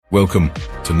Welcome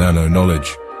to Nano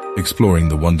Knowledge, exploring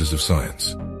the wonders of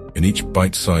science. In each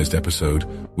bite-sized episode,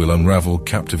 we'll unravel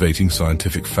captivating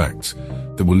scientific facts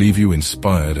that will leave you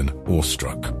inspired and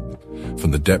awestruck.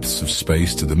 From the depths of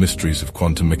space to the mysteries of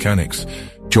quantum mechanics,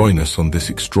 join us on this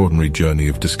extraordinary journey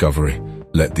of discovery.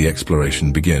 Let the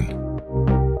exploration begin.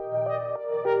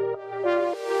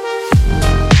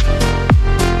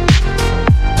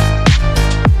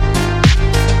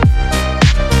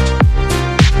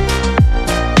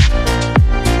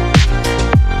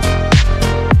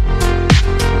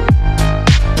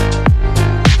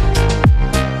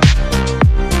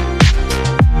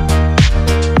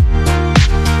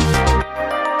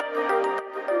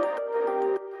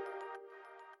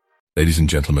 Ladies and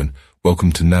gentlemen,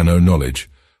 welcome to Nano Knowledge,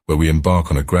 where we embark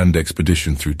on a grand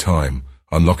expedition through time,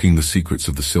 unlocking the secrets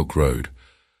of the Silk Road.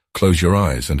 Close your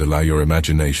eyes and allow your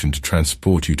imagination to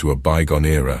transport you to a bygone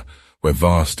era, where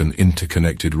vast and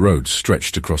interconnected roads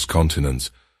stretched across continents,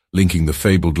 linking the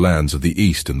fabled lands of the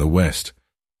East and the West.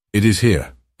 It is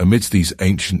here, amidst these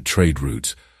ancient trade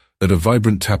routes, that a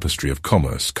vibrant tapestry of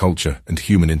commerce, culture, and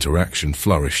human interaction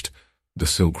flourished, the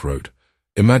Silk Road.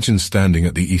 Imagine standing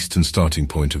at the eastern starting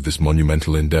point of this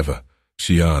monumental endeavor,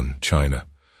 Xi'an, China.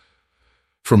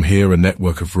 From here, a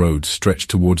network of roads stretched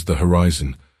towards the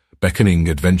horizon, beckoning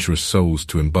adventurous souls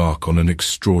to embark on an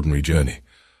extraordinary journey.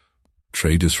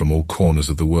 Traders from all corners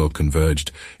of the world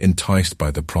converged, enticed by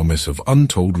the promise of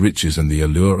untold riches and the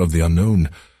allure of the unknown.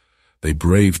 They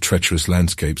braved treacherous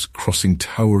landscapes, crossing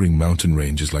towering mountain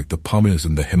ranges like the Pamirs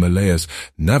and the Himalayas,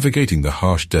 navigating the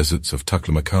harsh deserts of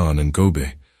Taklamakan and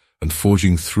Gobi, and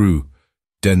forging through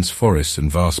dense forests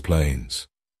and vast plains.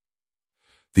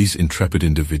 These intrepid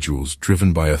individuals,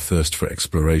 driven by a thirst for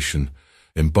exploration,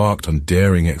 embarked on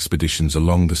daring expeditions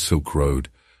along the Silk Road,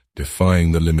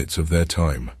 defying the limits of their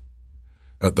time.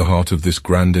 At the heart of this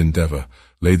grand endeavor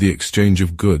lay the exchange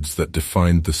of goods that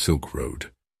defined the Silk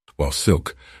Road. While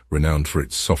silk, renowned for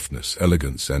its softness,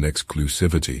 elegance, and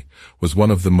exclusivity, was one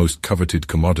of the most coveted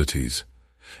commodities,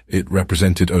 it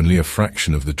represented only a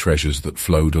fraction of the treasures that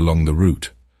flowed along the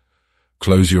route.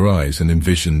 Close your eyes and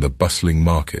envision the bustling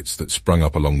markets that sprung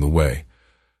up along the way.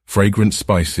 Fragrant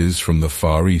spices from the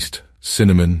Far East,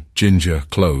 cinnamon, ginger,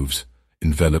 cloves,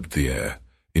 enveloped the air,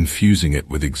 infusing it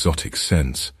with exotic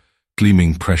scents.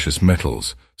 Gleaming precious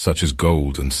metals, such as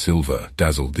gold and silver,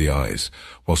 dazzled the eyes,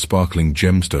 while sparkling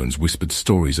gemstones whispered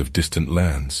stories of distant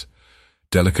lands.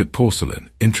 Delicate porcelain,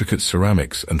 intricate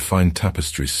ceramics, and fine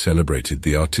tapestries celebrated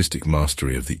the artistic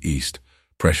mastery of the East.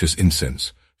 Precious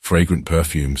incense, fragrant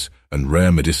perfumes, and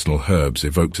rare medicinal herbs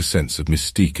evoked a sense of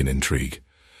mystique and intrigue.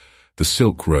 The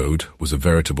Silk Road was a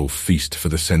veritable feast for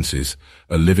the senses,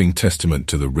 a living testament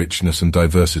to the richness and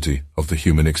diversity of the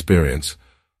human experience.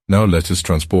 Now let us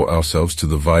transport ourselves to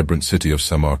the vibrant city of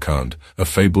Samarkand, a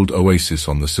fabled oasis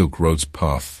on the Silk Road's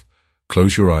path.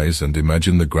 Close your eyes and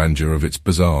imagine the grandeur of its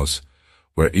bazaars,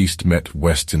 where East met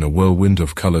West in a whirlwind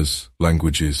of colors,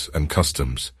 languages, and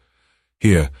customs.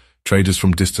 Here, traders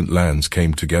from distant lands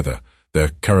came together, their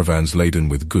caravans laden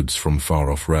with goods from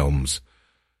far-off realms.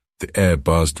 The air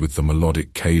buzzed with the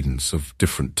melodic cadence of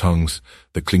different tongues,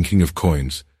 the clinking of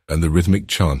coins, and the rhythmic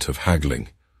chant of haggling.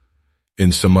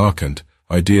 In Samarkand,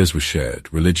 ideas were shared,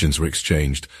 religions were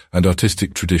exchanged, and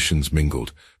artistic traditions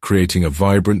mingled, creating a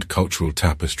vibrant cultural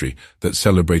tapestry that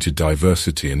celebrated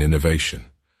diversity and innovation.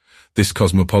 This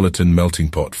cosmopolitan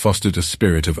melting pot fostered a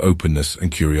spirit of openness and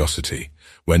curiosity,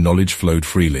 where knowledge flowed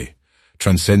freely,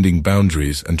 transcending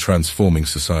boundaries and transforming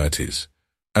societies.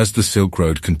 As the Silk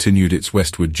Road continued its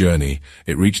westward journey,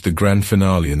 it reached the grand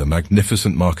finale in the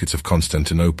magnificent markets of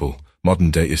Constantinople,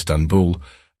 modern-day Istanbul,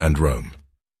 and Rome.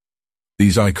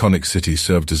 These iconic cities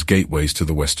served as gateways to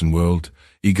the Western world,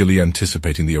 eagerly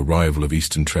anticipating the arrival of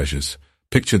Eastern treasures.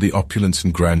 Picture the opulence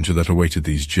and grandeur that awaited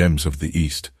these gems of the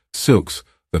East, silks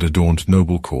that adorned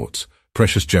noble courts,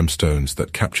 precious gemstones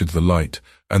that captured the light,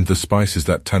 and the spices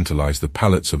that tantalized the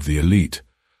palates of the elite.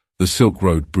 The Silk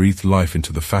Road breathed life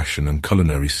into the fashion and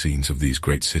culinary scenes of these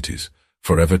great cities,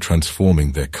 forever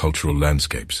transforming their cultural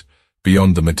landscapes.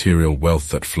 Beyond the material wealth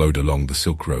that flowed along the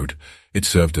Silk Road, it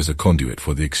served as a conduit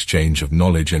for the exchange of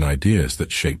knowledge and ideas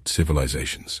that shaped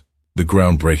civilizations. The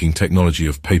groundbreaking technology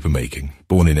of papermaking,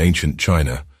 born in ancient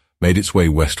China, made its way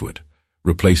westward,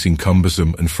 replacing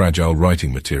cumbersome and fragile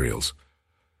writing materials.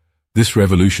 This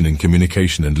revolution in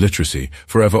communication and literacy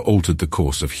forever altered the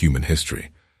course of human history.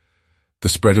 The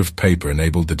spread of paper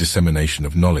enabled the dissemination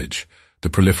of knowledge, the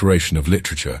proliferation of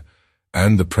literature,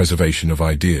 and the preservation of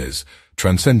ideas,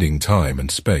 transcending time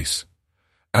and space.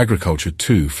 Agriculture,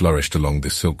 too, flourished along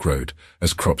this Silk Road,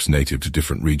 as crops native to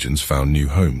different regions found new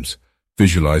homes.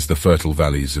 Visualize the fertile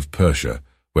valleys of Persia,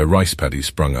 where rice paddies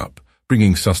sprung up,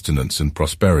 bringing sustenance and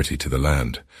prosperity to the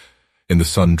land. In the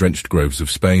sun-drenched groves of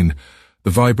Spain, the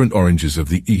vibrant oranges of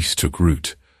the east took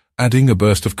root, adding a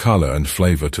burst of color and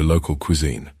flavor to local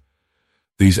cuisine.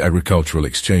 These agricultural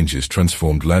exchanges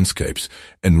transformed landscapes,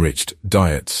 enriched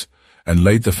diets, and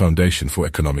laid the foundation for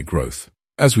economic growth.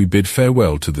 As we bid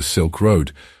farewell to the Silk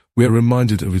Road, we are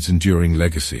reminded of its enduring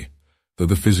legacy. Though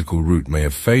the physical route may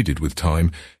have faded with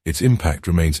time, its impact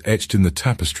remains etched in the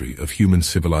tapestry of human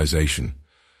civilization.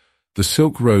 The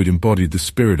Silk Road embodied the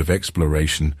spirit of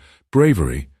exploration,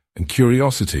 bravery, and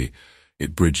curiosity.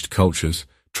 It bridged cultures,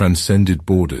 transcended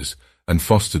borders, and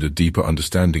fostered a deeper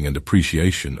understanding and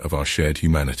appreciation of our shared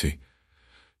humanity.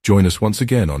 Join us once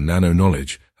again on Nano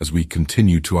Knowledge as we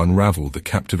continue to unravel the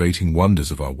captivating wonders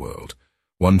of our world,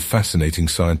 one fascinating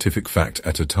scientific fact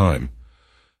at a time.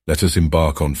 Let us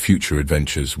embark on future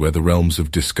adventures where the realms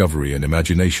of discovery and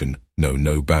imagination know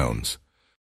no bounds.